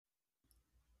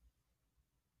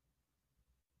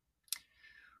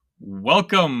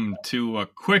Welcome to a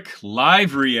quick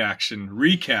live reaction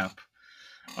recap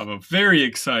of a very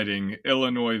exciting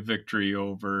Illinois victory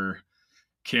over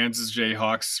Kansas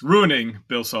Jayhawks, ruining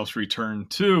Bill Self's return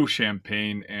to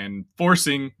Champaign and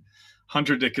forcing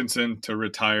Hunter Dickinson to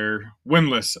retire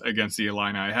winless against the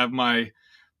Illini. I have my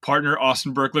partner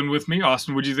Austin Berkland with me.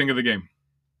 Austin, what do you think of the game?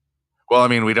 Well, I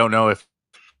mean, we don't know if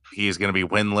he's going to be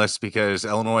winless because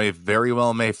Illinois very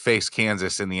well may face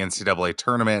Kansas in the NCAA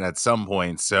tournament at some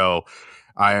point. So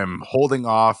I am holding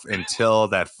off until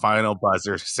that final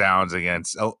buzzer sounds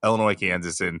against Illinois,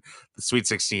 Kansas in the Sweet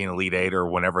 16, Elite Eight, or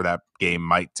whenever that game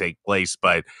might take place.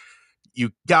 But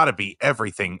you got to be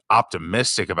everything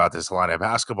optimistic about this Illini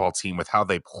basketball team with how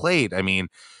they played. I mean,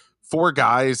 four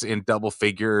guys in double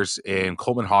figures, and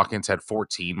Coleman Hawkins had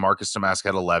 14, Marcus Domask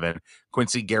had 11,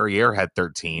 Quincy Guerriere had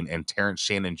 13, and Terrence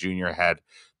Shannon Jr. had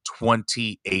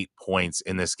 28 points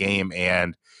in this game.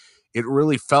 And it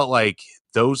really felt like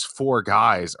those four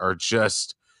guys are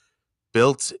just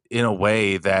built in a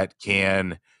way that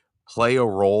can play a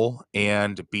role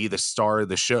and be the star of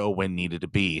the show when needed to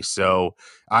be. So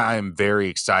I'm very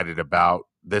excited about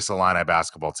this Illini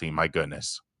basketball team. My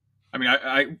goodness. I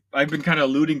mean, I've been kind of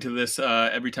alluding to this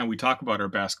every time we talk about our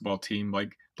basketball team.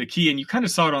 Like the key, and you kind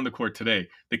of saw it on the court today.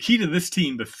 The key to this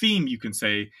team, the theme you can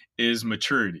say, is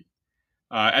maturity.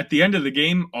 At the end of the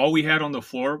game, all we had on the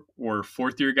floor were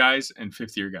fourth-year guys and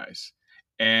fifth-year guys,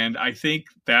 and I think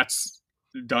that's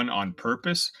done on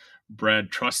purpose. Brad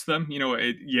trusts them.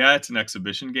 It's an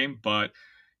exhibition game, but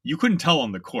you couldn't tell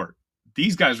on the court.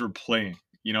 These guys were playing.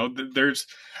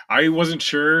 I wasn't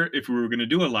sure if we were going to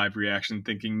do a live reaction,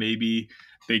 thinking maybe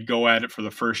they'd go at it for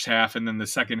the first half, and then the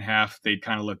second half they'd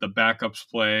kind of let the backups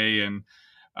play, and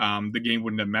the game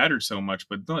wouldn't have mattered so much.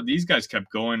 But no, these guys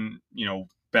kept going,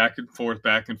 back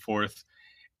and forth.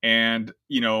 And,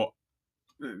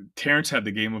 Terrence had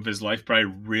the game of his life, but I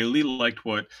really liked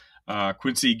what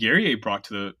Quincy Guerriere brought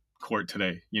to the court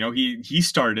today. He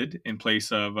started in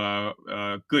place of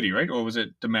Goody, right? Or was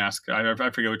it Damask? I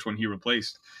forget which one he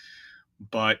replaced.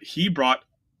 But he brought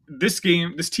this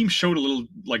team showed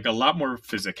a lot more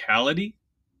physicality,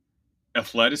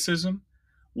 athleticism,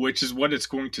 which is what it's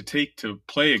going to take to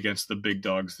play against the big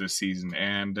dogs this season.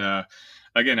 And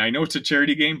again, I know it's a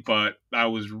charity game, but I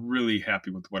was really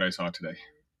happy with what I saw today.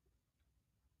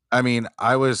 I mean,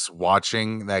 I was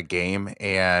watching that game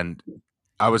and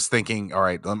I was thinking, all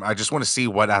right, I just want to see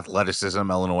what athleticism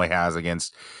Illinois has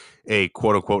against a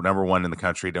quote unquote number one in the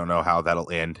country. Don't know how that'll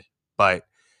end, but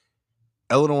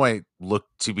Illinois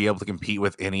looked to be able to compete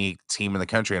with any team in the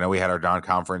country. I know we had our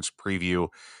non-conference preview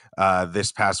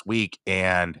this past week,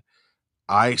 and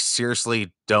I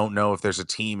seriously don't know if there's a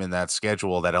team in that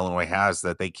schedule that Illinois has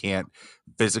that they can't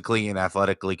physically and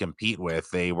athletically compete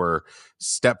with. They were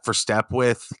step for step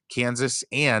with Kansas,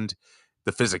 and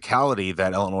the physicality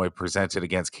that Illinois presented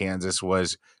against Kansas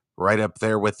was right up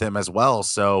there with them as well.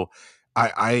 So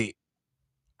I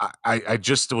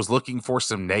just was looking for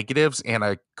some negatives, and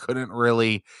I couldn't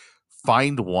really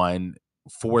find one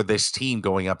for this team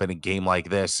going up in a game like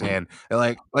this. And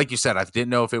like you said, I didn't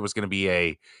know if it was going to be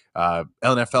a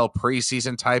NFL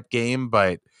preseason type game,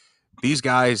 but these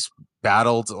guys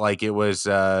battled like it was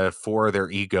for their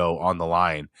ego on the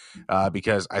line,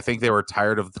 because I think they were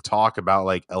tired of the talk about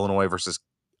like Illinois versus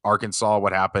Arkansas,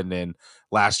 what happened in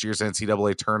last year's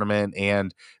NCAA tournament.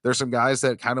 And there's some guys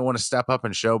that kind of want to step up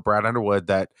and show Brad Underwood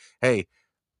that, hey,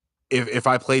 if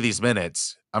I play these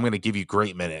minutes, I'm going to give you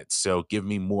great minutes. So give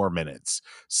me more minutes.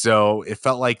 So it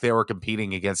felt like they were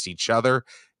competing against each other,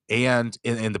 and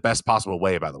in the best possible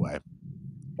way, by the way.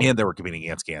 And they were competing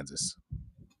against Kansas.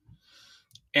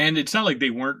 And it's not like they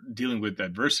weren't dealing with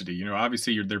adversity.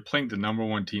 Obviously they're playing the number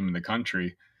one team in the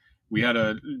country. We had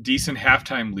a decent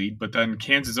halftime lead, but then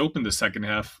Kansas opened the second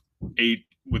half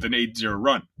with an 8-0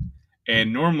 run.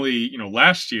 And normally,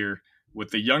 last year with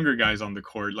the younger guys on the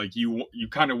court, like you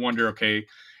kind of wonder, okay,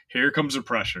 here comes the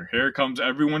pressure. Here comes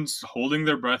everyone's holding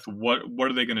their breath. What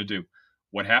are they going to do?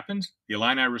 What happens? The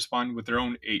Illini respond with their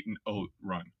own 8-0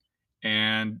 run.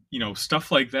 And,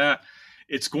 stuff like that,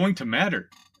 it's going to matter,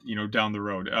 down the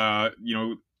road.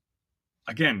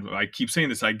 Again, I keep saying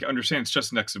this. I understand it's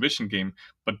just an exhibition game,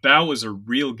 but that was a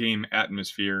real game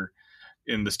atmosphere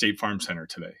in the State Farm Center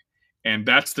today. And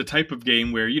that's the type of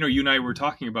game where, you and I were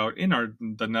talking about in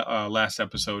the last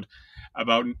episode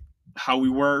about how we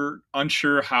were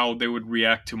unsure how they would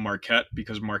react to Marquette,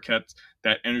 because Marquette,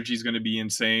 that energy is going to be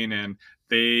insane, and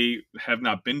they have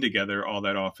not been together all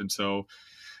that often. So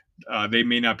they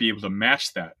may not be able to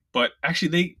match that. But actually,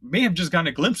 they may have just gotten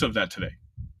a glimpse of that today.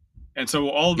 And so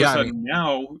all of a sudden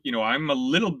now, I'm a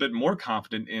little bit more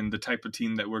confident in the type of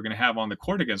team that we're going to have on the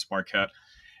court against Marquette.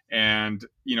 And,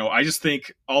 I just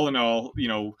think all in all,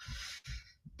 the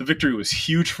victory was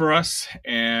huge for us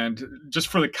and just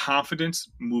for the confidence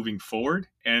moving forward.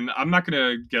 And I'm not going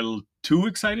to get too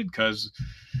excited because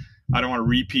I don't want to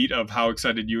repeat of how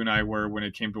excited you and I were when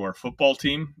it came to our football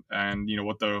team and,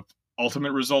 what the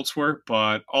ultimate results were.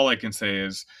 But all I can say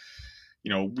is,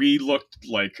 we looked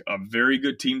like a very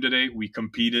good team today. We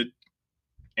competed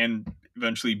and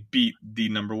eventually beat the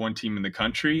number one team in the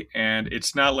country. And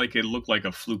it's not like it looked like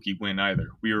a fluky win either.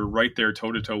 We were right there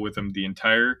toe to toe with them the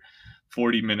entire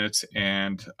 40 minutes.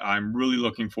 And I'm really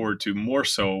looking forward to more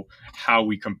so how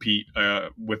we compete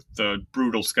with the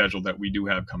brutal schedule that we do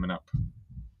have coming up.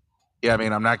 Yeah, I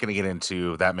mean, I'm not going to get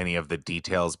into that many of the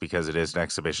details because it is an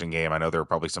exhibition game. I know there are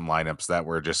probably some lineups that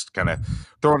were just kind of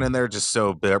thrown in there just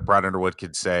so Brad Underwood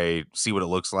could see what it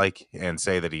looks like and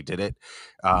say that he did it.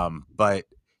 But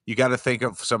you got to think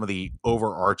of some of the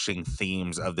overarching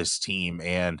themes of this team.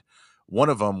 And one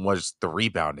of them was the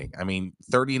rebounding. I mean,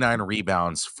 39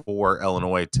 rebounds for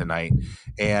Illinois tonight.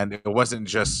 And it wasn't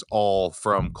just all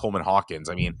from Coleman Hawkins.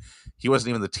 I mean, he wasn't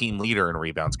even the team leader in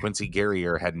rebounds. Quincy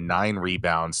Guerrier had 9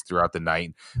 rebounds throughout the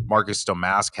night. Marcus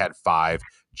Domask had 5.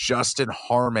 Justin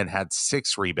Harmon had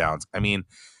 6 rebounds. I mean,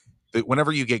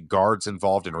 whenever you get guards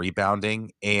involved in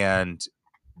rebounding, and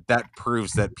that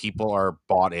proves that people are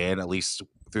bought in, at least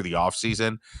through the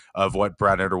offseason, of what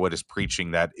Brad Underwood is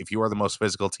preaching, that if you are the most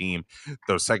physical team,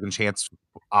 those second chance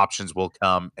options will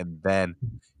come, and then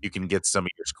you can get some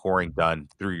of your scoring done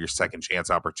through your second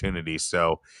chance opportunities.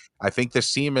 So I think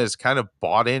this team is kind of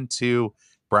bought into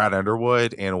Brad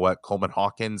Underwood and what Coleman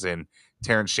Hawkins and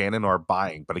Terrence Shannon are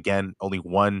buying. But again, only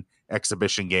one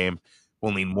exhibition game.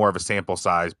 We'll need more of a sample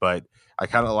size, but I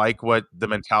kind of like what the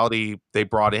mentality they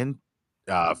brought in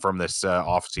from this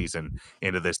off season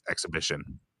into this exhibition.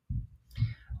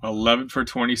 11 for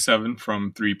 27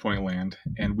 from 3-point land,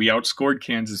 and we outscored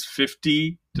Kansas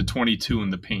 50-22 in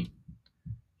the paint.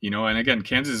 And again,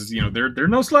 Kansas, they're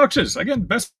no slouches. Again,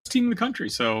 best team in the country.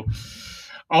 So,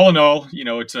 all in all,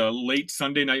 it's a late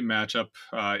Sunday night matchup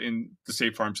in the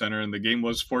State Farm Center, and the game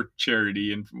was for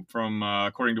charity. And from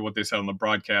according to what they said on the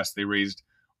broadcast, they raised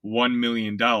 $1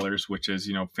 million, which is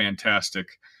fantastic.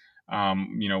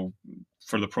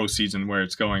 For the proceeds and where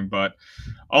it's going. But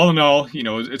all in all,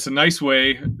 it's a nice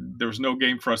way. There was no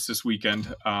game for us this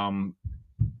weekend on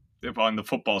the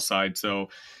football side. So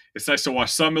it's nice to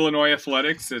watch some Illinois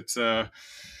athletics. It's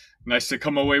nice to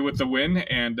come away with the win,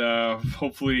 and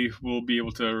hopefully we'll be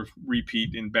able to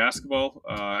repeat in basketball.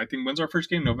 I think when's our first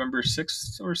game? November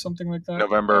 6th or something like that?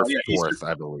 November 4th,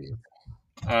 I believe.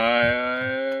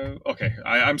 Okay.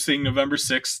 I'm seeing November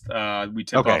 6th. We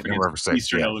tip off against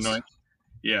Eastern Illinois.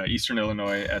 Yeah, Eastern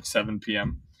Illinois at 7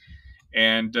 p.m.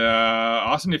 And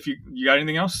Austin, if you got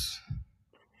anything else?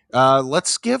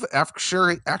 Let's give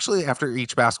after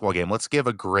each basketball game, let's give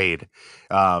a grade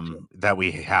that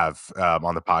we have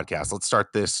on the podcast. Let's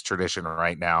start this tradition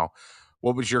right now.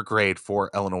 What was your grade for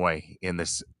Illinois in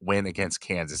this win against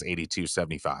Kansas,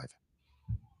 82-75?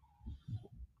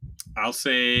 I'll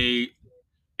say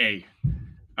A.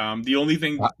 The only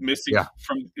thing missing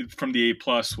from the A+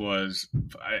 was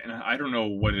I don't know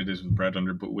what it is with Brad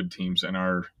Underwood teams and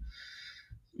our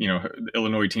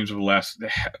Illinois teams over the last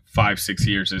 5-6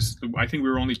 years. Is I think we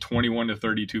were only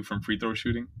 21-32 from free throw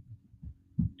shooting,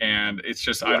 and it's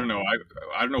just I don't know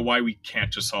why we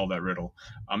can't just solve that riddle.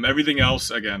 Everything else,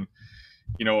 again,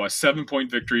 a 7-point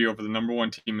victory over the number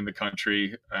one team in the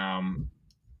country.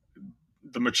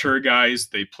 The mature guys,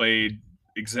 they played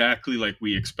exactly like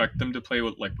we expect them to play,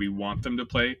 like we want them to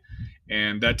play.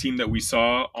 And that team that we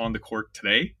saw on the court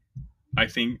today, I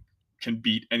think can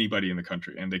beat anybody in the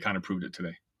country. And they kind of proved it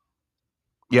today.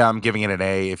 Yeah, I'm giving it an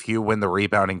A. If you win the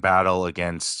rebounding battle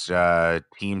against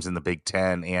teams in the Big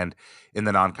Ten and in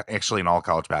all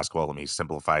college basketball, let me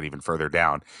simplify it even further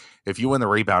down. If you win the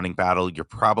rebounding battle, you're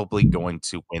probably going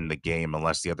to win the game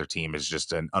unless the other team is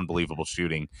just having an unbelievable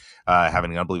shooting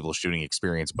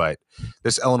experience. But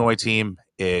this Illinois team,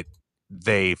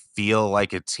 they feel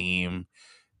like a team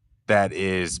that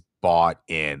is bought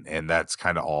in, and that's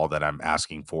kind of all that I'm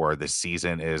asking for this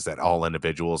season, is that all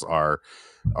individuals are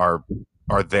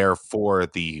there for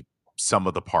the sum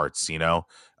of the parts, and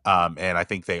I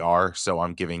think they are. So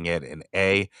I'm giving it an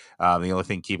A. The only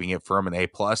thing keeping it from an A+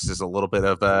 is a little bit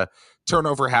of a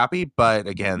turnover happy, but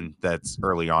again, that's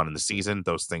early on in the season.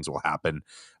 Those things will happen.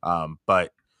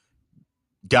 But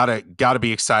gotta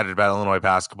be excited about Illinois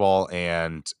basketball,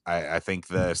 and I think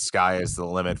the sky is the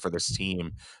limit for this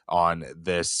team on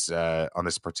this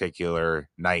particular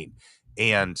night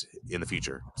and in the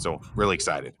future. So really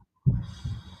excited.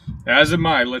 As am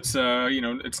I. Let's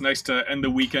it's nice to end the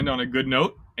weekend on a good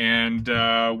note, and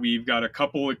we've got a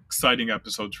couple exciting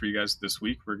episodes for you guys this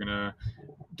week. We're gonna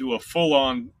do a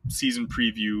full-on season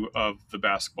preview of the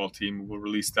basketball team. We'll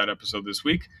release that episode this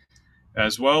week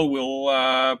as well. We'll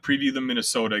preview the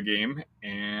Minnesota game,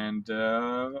 and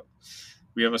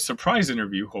we have a surprise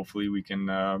interview. Hopefully, we can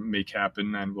make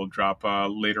happen, and we'll drop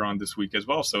later on this week as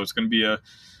well. So it's going to be a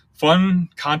fun,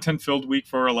 content-filled week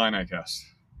for Illini cast.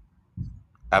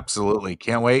 Absolutely.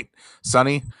 Can't wait.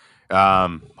 Sonny,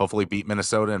 hopefully beat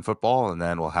Minnesota in football, and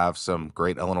then we'll have some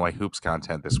great Illinois hoops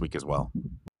content this week as well.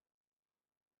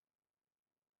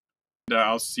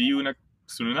 I'll see you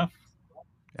soon enough.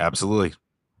 Absolutely.